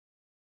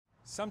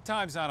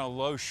Sometimes on a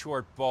low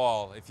short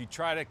ball, if you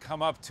try to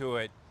come up to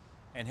it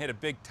and hit a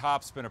big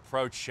topspin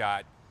approach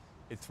shot,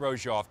 it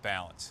throws you off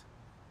balance.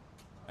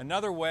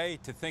 Another way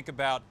to think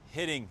about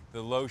hitting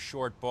the low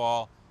short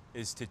ball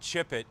is to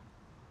chip it,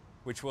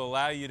 which will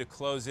allow you to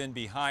close in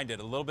behind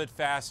it a little bit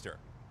faster.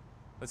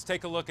 Let's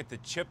take a look at the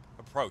chip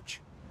approach.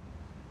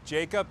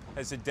 Jacob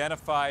has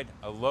identified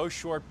a low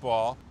short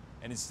ball,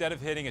 and instead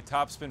of hitting a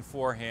topspin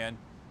forehand,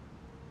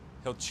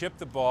 he'll chip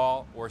the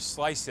ball or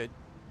slice it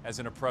as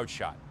an approach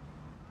shot.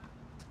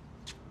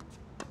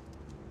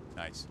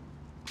 Nice.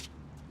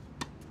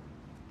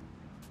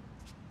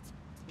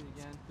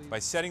 By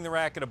setting the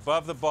racket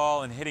above the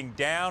ball and hitting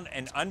down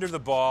and under the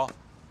ball,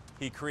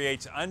 he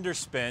creates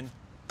underspin,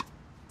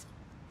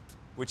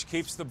 which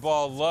keeps the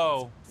ball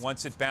low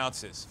once it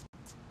bounces.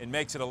 It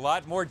makes it a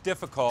lot more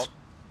difficult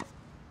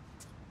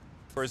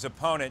for his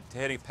opponent to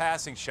hit a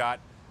passing shot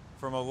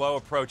from a low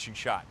approaching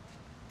shot.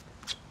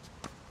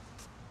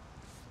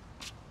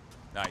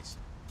 Nice.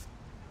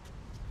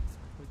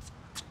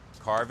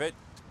 Carve it.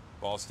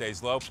 Ball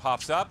stays low,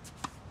 pops up.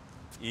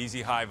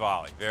 Easy high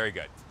volley. Very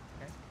good.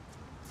 Okay.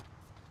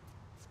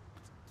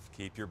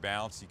 Keep your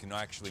balance. You can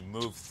actually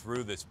move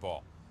through this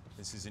ball.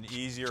 This is an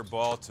easier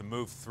ball to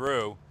move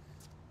through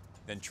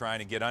than trying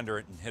to get under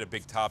it and hit a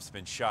big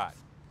topspin shot.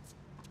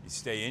 You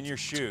stay in your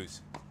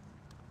shoes.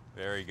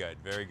 Very good,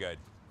 very good.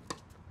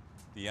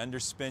 The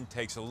underspin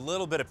takes a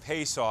little bit of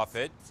pace off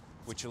it,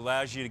 which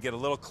allows you to get a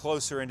little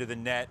closer into the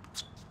net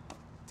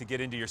to get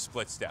into your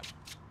split step.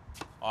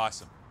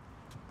 Awesome.